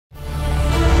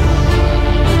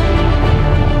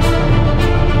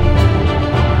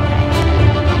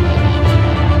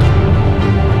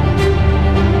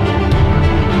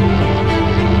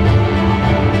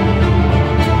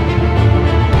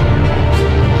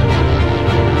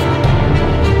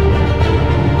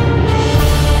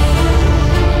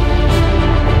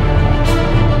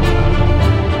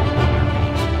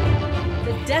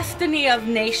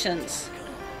nations.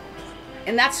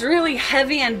 And that's really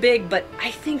heavy and big, but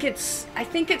I think it's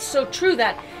so true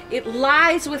that it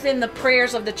lies within the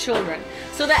prayers of the children,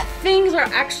 so that things are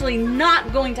actually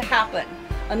not going to happen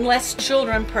unless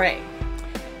children pray.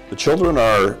 The children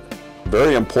are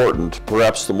very important,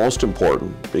 perhaps the most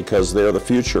important, because they're the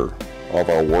future of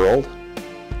our world,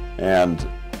 and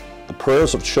the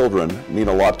prayers of children mean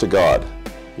a lot to God.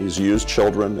 He's used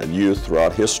children and youth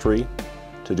throughout history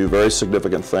to do very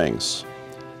significant things.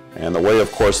 And the way, of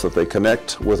course, that they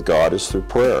connect with God is through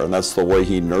prayer, and that's the way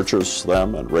He nurtures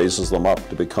them and raises them up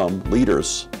to become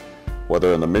leaders,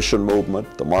 whether in the mission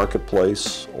movement, the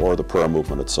marketplace, or the prayer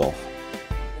movement itself.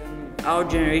 Our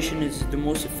generation is the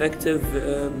most effective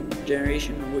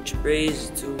generation which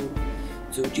prays to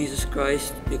Jesus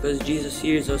Christ, because Jesus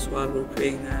hears us while we're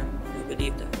praying, and we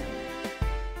believe that.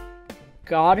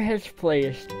 God has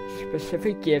placed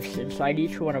specific gifts inside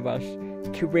each one of us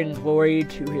to bring glory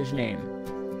to His name.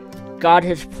 God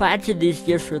has planted these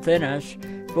gifts within us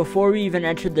before we even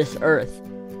entered this earth,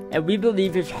 and we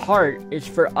believe His heart is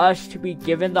for us to be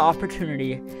given the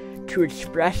opportunity to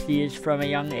express these from a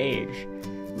young age.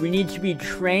 We need to be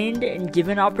trained and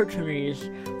given opportunities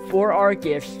for our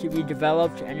gifts to be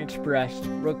developed and expressed,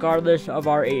 regardless of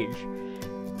our age.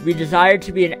 We desire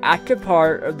to be an active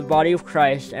part of the body of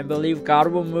Christ and believe God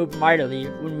will move mightily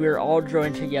when we are all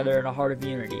joined together in a heart of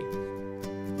unity.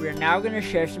 We are now going to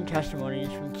share some testimonies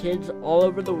from kids all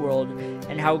over the world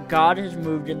and how God has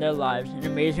moved in their lives in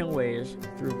amazing ways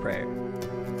through prayer.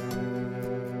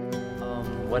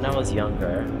 When I was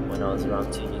younger, when I was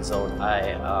around 2 years old,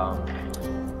 I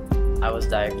was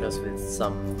diagnosed with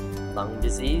some lung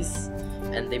disease,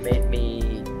 and they made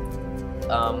me,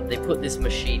 they put this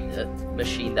machine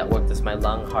that worked as my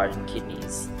lung, heart, and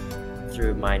kidneys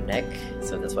through my neck,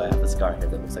 so that's why I have a scar here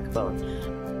that looks like a bone.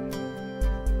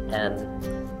 And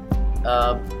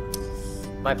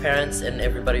my parents and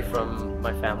everybody from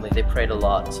my family, they prayed a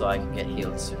lot so I could get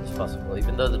healed as soon as possible,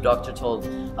 even though the doctor told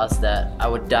us that I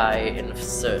would die in a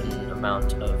certain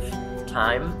amount of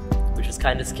time, which was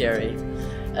kind of scary.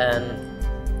 And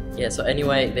yeah, so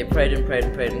anyway, they prayed and prayed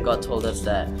and prayed, and God told us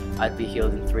that I'd be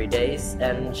healed in 3 days,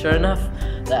 and sure enough,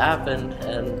 that happened,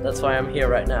 and that's why I'm here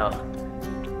right now.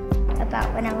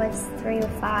 About when I was 3 or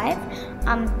 5,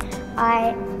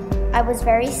 I was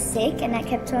very sick and I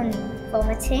kept on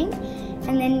vomiting,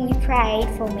 and then you prayed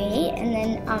for me, and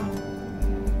then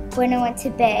when I went to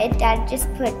bed, Dad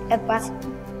just put a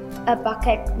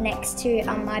bucket next to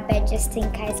my bed just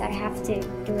in case I have to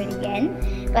do it again.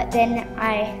 But then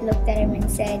I looked at him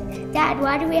and said, "Dad,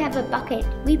 why do we have a bucket?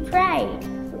 We prayed.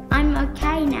 I'm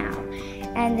okay now."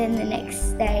 And then the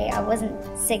next day I wasn't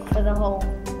sick for the whole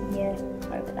year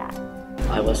over that.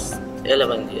 I was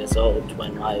 11 years old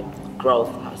when my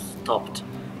growth has stopped,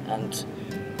 and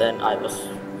then I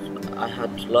had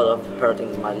a lot of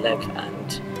hurting in my leg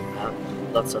and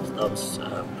lots of those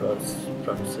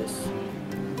processes.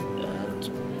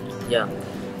 Yeah,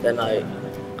 then I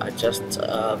just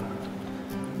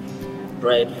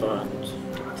prayed for and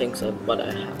things of what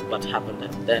happened,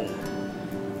 and then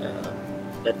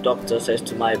the doctor says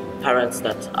to my parents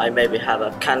that I maybe have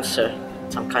a cancer,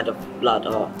 some kind of blood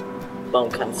or bone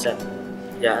cancer.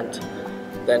 Yeah, and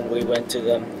then we went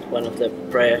to one of the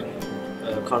prayer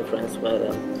conference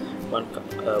where one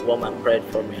woman prayed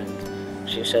for me, and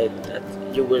she said that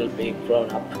you will be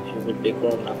grown up.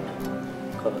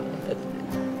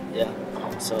 Yeah,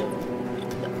 so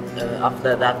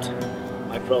after that,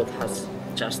 my growth has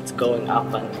just going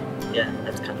up, and yeah,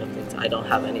 that kind of things. I don't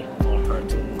have any more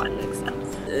hurt in my legs now.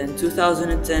 In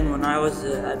 2010, when I was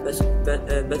at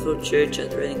Bethel Church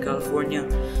at Redding, California,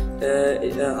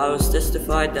 I was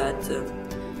testified that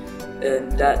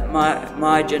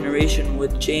my generation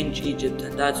would change Egypt,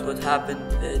 and that's what happened.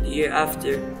 The year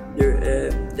after,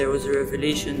 there was a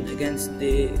revelation against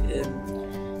the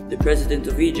president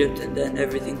of Egypt, and then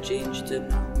everything changed.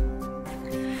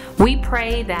 We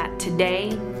pray that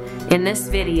today, in this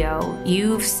video,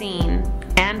 you've seen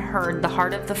and heard the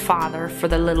heart of the Father for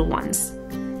the little ones.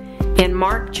 In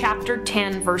Mark chapter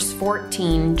 10, verse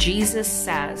 14, Jesus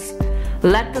says,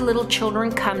 "Let the little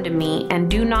children come to me, and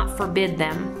do not forbid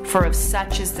them, for of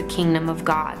such is the kingdom of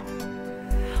God."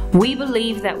 We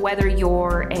believe that whether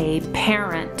you're a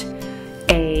parent,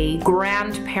 a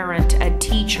grandparent, a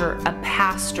teacher, a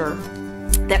pastor,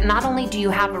 that not only do you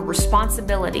have a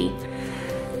responsibility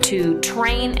to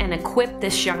train and equip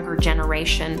this younger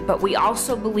generation, but we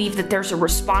also believe that there's a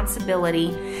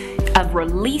responsibility of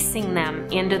releasing them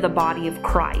into the body of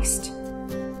Christ.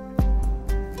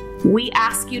 We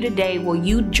ask you today, will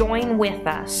you join with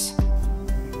us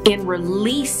in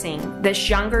releasing this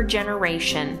younger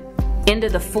generation into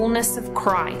the fullness of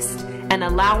Christ and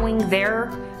allowing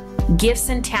their gifts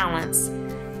and talents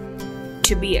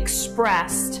to be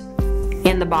expressed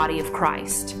in the body of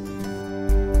Christ.